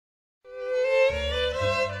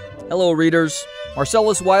Hello, readers.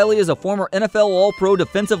 Marcellus Wiley is a former NFL All-Pro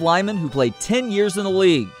defensive lineman who played 10 years in the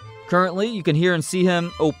league. Currently, you can hear and see him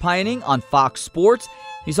opining on Fox Sports.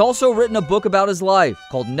 He's also written a book about his life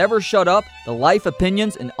called Never Shut Up, The Life,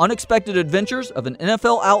 Opinions, and Unexpected Adventures of an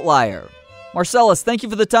NFL Outlier. Marcellus, thank you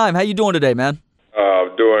for the time. How you doing today, man?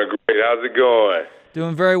 I'm doing great. How's it going?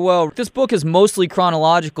 Doing very well. This book is mostly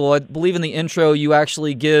chronological. I believe in the intro you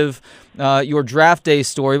actually give your draft day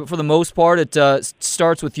story, but for the most part it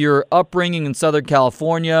starts with your upbringing in Southern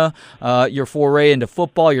California, your foray into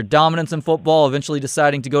football, your dominance in football, eventually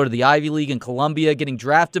deciding to go to the Ivy League in Columbia, getting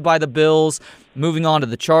drafted by the Bills, moving on to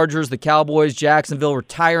the Chargers, the Cowboys, Jacksonville,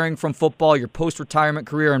 retiring from football, your post-retirement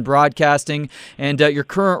career in broadcasting, and your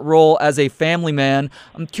current role as a family man.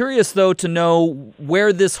 I'm curious, though, to know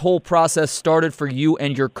where this whole process started for you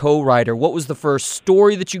and your co-writer. What was the first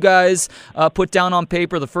story that you guys put down on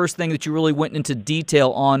paper, the first thing that you really went into detail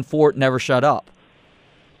on for Never Shut Up?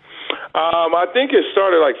 I think it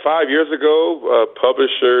started like 5 years ago.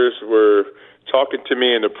 Publishers were talking to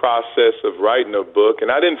me in the process of writing a book, and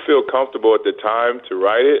I didn't feel comfortable at the time to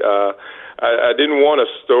write it. I didn't want a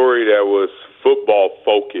story that was football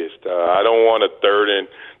focused. I don't want a third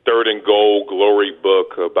and goal glory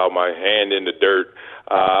book about my hand in the dirt.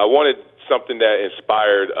 I wanted something that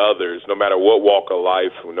inspired others, no matter what walk of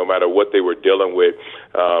life, no matter what they were dealing with,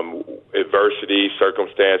 adversity,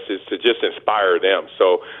 circumstances, to just inspire them.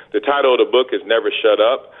 So the title of the book is Never Shut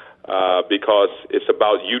Up, because it's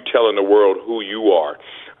about you telling the world who you are.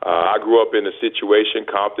 I grew up in a situation,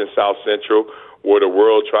 Compton, South Central, where the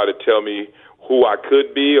world tried to tell me who I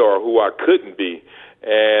could be or who I couldn't be.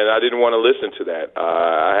 And I didn't want to listen to that.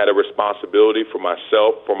 I had a responsibility for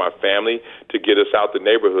myself, for my family, to get us out the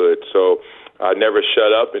neighborhood. So I never shut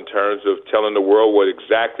up in terms of telling the world what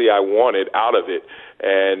exactly I wanted out of it.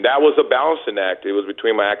 And that was a balancing act. It was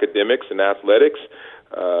between my academics and athletics.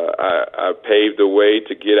 I paved the way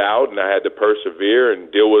to get out, and I had to persevere and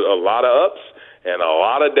deal with a lot of ups and a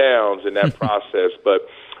lot of downs in that process. But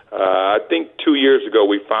I think 2 years ago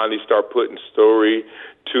we finally started putting story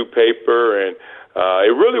to paper, and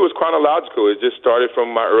it really was chronological. It just started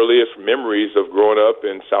from my earliest memories of growing up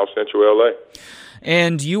in South Central L.A.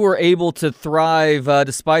 And you were able to thrive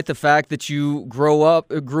despite the fact that you grew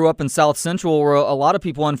up in South Central, where a lot of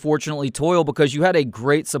people unfortunately toil, because you had a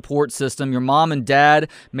great support system. Your mom and dad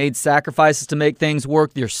made sacrifices to make things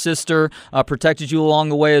work. Your sister protected you along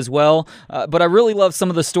the way as well. But I really love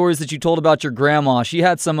some of the stories that you told about your grandma. She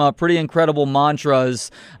had some pretty incredible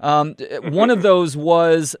mantras. One of those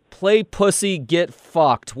was, "Play pussy, get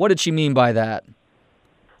fucked." What did she mean by that?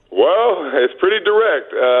 Well, it's pretty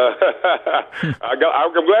direct. I'm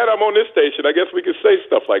glad I'm on this station. I guess we could say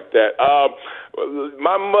stuff like that.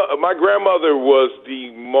 My grandmother was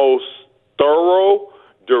the most thorough,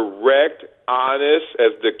 direct, honest,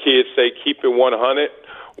 as the kids say, keep it 100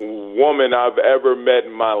 woman I've ever met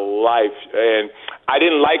in my life. And I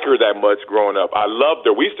didn't like her that much growing up. I loved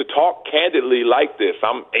her. We used to talk candidly like this.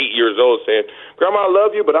 I'm 8 years old saying, "Grandma, I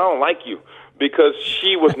love you, but I don't like you." Because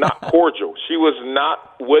she was not cordial. She was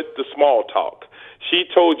not with the small talk. She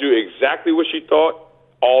told you exactly what she thought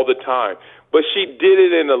all the time. But she did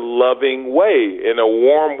it in a loving way, in a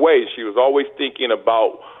warm way. She was always thinking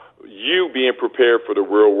about you being prepared for the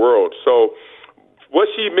real world. So what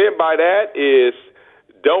she meant by that is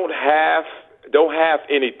don't have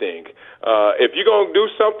anything. If you're going to do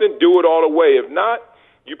something, do it all the way. If not,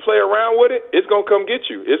 you play around with it, it's going to come get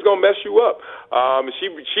you. It's going to mess you up.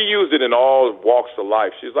 She used it in all walks of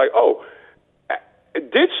life. She's like, oh,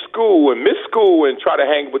 ditch school and miss school and try to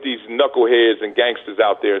hang with these knuckleheads and gangsters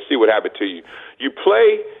out there and see what happened to you. You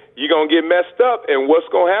play, you're going to get messed up, and what's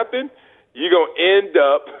going to happen? You're going to end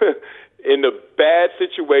up in a bad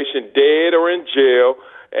situation, dead or in jail,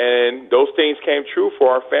 and those things came true for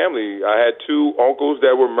our family. I had 2 uncles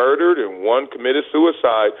that were murdered, and 1 committed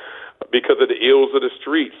suicide because of the ills of the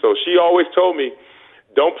street. So she always told me,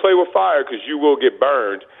 don't play with fire because you will get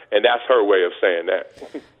burned, and that's her way of saying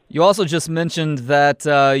that. You also just mentioned that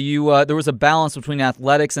there was a balance between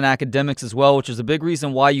athletics and academics as well, which is a big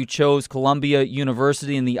reason why you chose Columbia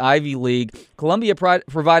University in the Ivy League. Columbia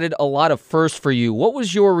provided a lot of firsts for you. What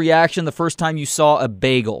was your reaction the first time you saw a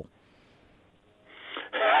bagel?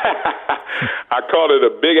 I called it a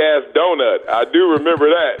big-ass donut. I do remember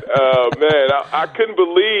that. Man, I couldn't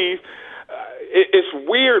believe it's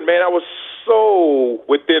weird, man. I was so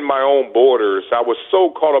within my own borders. I was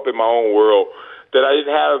so caught up in my own world that I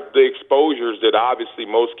didn't have the exposures that obviously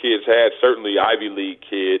most kids had, certainly Ivy League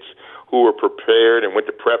kids who were prepared and went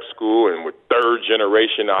to prep school and were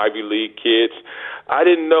third-generation Ivy League kids. I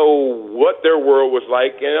didn't know what their world was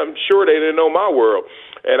like, and I'm sure they didn't know my world.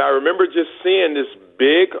 And I remember just seeing this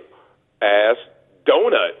big, as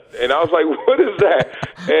donut. And I was like, what is that?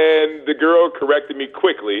 And the girl corrected me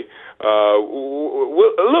quickly, a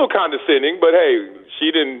little condescending, but hey,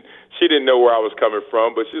 she didn't know where I was coming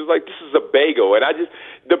from, but she was like, this is a bagel. And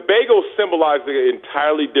the bagel symbolized an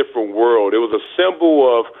entirely different world. It was a symbol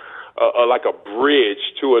of like a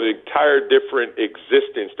bridge to an entire different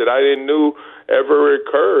existence that I didn't know ever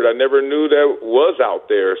occurred. I never knew that was out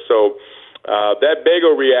there. So that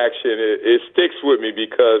bagel reaction, it sticks with me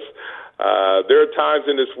because there are times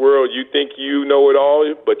in this world you think you know it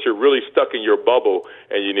all, but you're really stuck in your bubble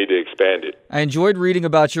and you need to expand it. I enjoyed reading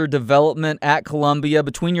about your development at Columbia.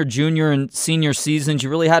 Between your junior and senior seasons, you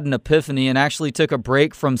really had an epiphany and actually took a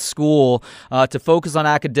break from school to focus on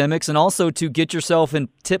academics and also to get yourself in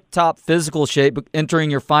tip-top physical shape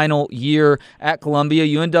entering your final year at Columbia.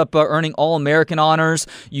 You end up earning All-American honors.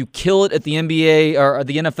 You kill it at the NBA or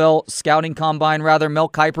the NFL scouting combine, rather. Mel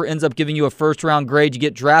Kiper ends up giving you a first-round grade. You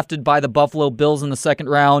get drafted by the Buffalo Bills in the second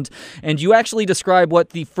round, and you actually describe what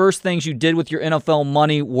the first things you did with your NFL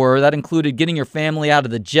money were. That included getting your family out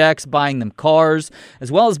of the Jets, buying them cars,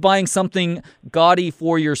 as well as buying something gaudy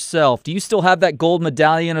for yourself. Do you still have that gold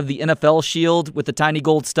medallion of the NFL shield with the tiny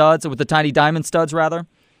gold studs, or with the tiny diamond studs, rather?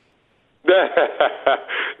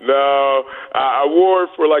 No, I wore it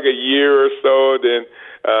for like a year or so, then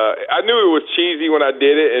I knew it was cheesy when I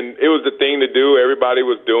did it, and it was the thing to do. Everybody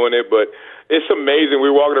was doing it, but it's amazing. We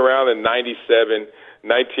were walking around in 1997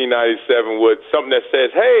 with something that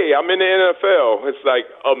says, hey, I'm in the NFL. It's like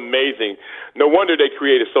amazing. No wonder they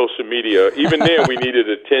created social media. Even then, we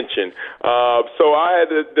needed attention. So I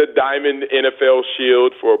had the Diamond NFL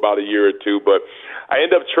Shield for about a year or two, but I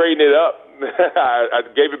ended up trading it up. I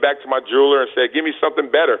gave it back to my jeweler and said, give me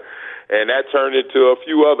something better. And that turned into a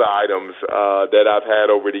few other items that I've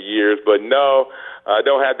had over the years. But no, I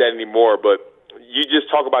don't have that anymore. But you just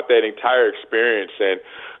talk about that entire experience and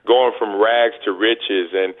going from rags to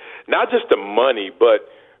riches, and not just the money, but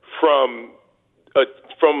from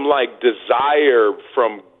like desire,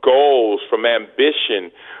 from goals, from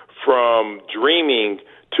ambition, from dreaming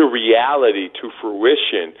to reality, to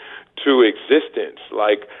fruition, to existence.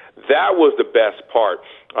 Like that was the best part.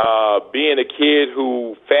 Being a kid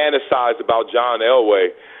who fantasized about John Elway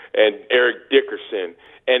and Eric Dickerson.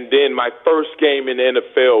 And then my first game in the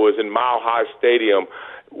NFL was in Mile High Stadium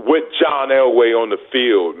with John Elway on the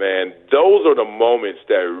field, man. Those are the moments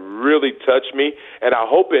that really touch me, and I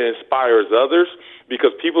hope it inspires others,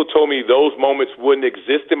 because people told me those moments wouldn't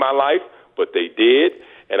exist in my life, but they did,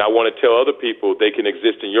 and I want to tell other people they can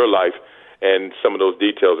exist in your life. And some of those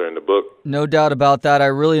details are in the book. No doubt about that. I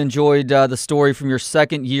really enjoyed the story from your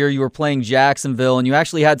second year. You were playing Jacksonville, and you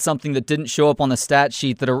actually had something that didn't show up on the stat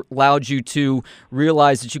sheet that allowed you to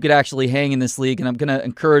realize that you could actually hang in this league. And I'm going to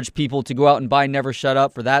encourage people to go out and buy Never Shut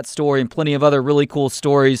Up for that story and plenty of other really cool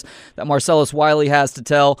stories that Marcellus Wiley has to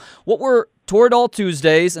tell. What were Toradol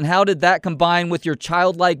Tuesdays, and how did that combine with your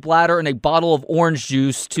childlike bladder and a bottle of orange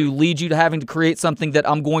juice to lead you to having to create something that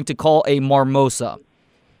I'm going to call a marmosa?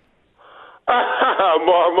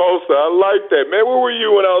 Marmosa, I like that, man. Where were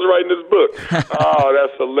you when I was writing this book? Oh,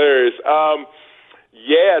 that's hilarious.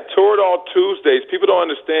 Yeah, Toradol Tuesdays. People don't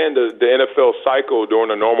understand the NFL cycle during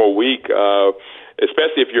a normal week,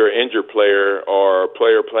 especially if you're an injured player or a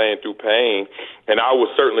player playing through pain. And I was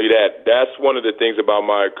certainly that. That's one of the things about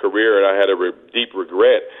my career, and I had a deep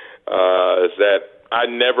regret, is that I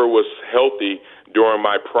never was healthy during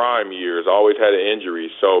my prime years. I always had an injury.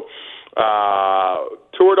 So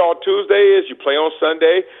Toradol Tuesday is you play on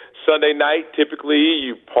Sunday. Sunday night, typically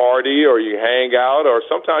you party or you hang out, or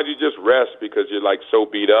sometimes you just rest because you're like so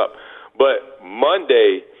beat up. But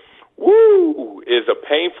Monday, is a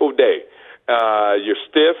painful day. You're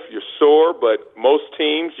stiff, you're sore, but most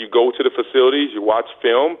teams, you go to the facilities, you watch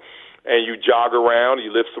film, and you jog around,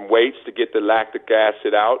 you lift some weights to get the lactic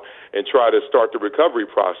acid out and try to start the recovery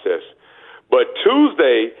process. But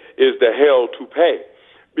Tuesday is the hell to pay,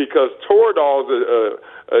 because Toradol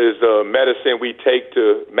is a medicine we take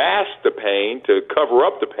to mask the pain, to cover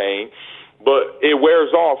up the pain, but it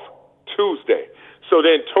wears off Tuesday. So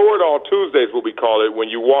then Toradol Tuesday is what we call it, when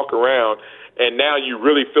you walk around and now you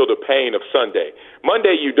really feel the pain of Sunday.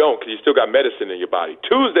 Monday you don't, because you still got medicine in your body.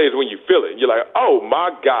 Tuesday is when you feel it. You're like, oh,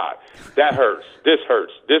 my God, that hurts.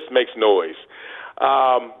 This makes noise.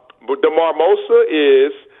 But the marmosa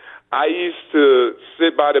is, I used to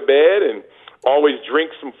sit by the bed and always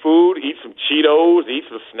drink some food, eat some Cheetos, eat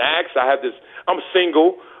some snacks. I'm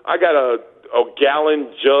single. I got a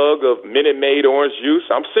gallon jug of Minute Maid orange juice.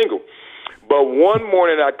 I'm single. But one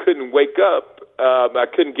morning I couldn't wake up. I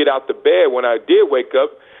couldn't get out the bed when I did wake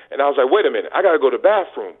up. And I was like, wait a minute, I got to go to the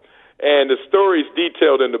bathroom. and the story's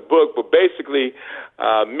detailed in the book. But basically,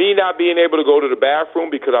 me not being able to go to the bathroom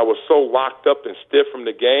because I was so locked up and stiff from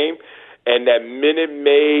the game, and that Minute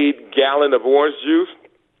Maid gallon of orange juice,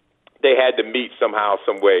 they had to meet somehow,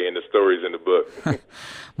 some way, in the stories in the book.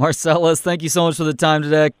 Marcellus, thank you so much for the time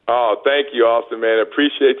today. Oh, thank you, Austin, man. I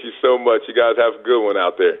appreciate you so much. You guys have a good one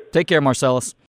out there. Take care, Marcellus.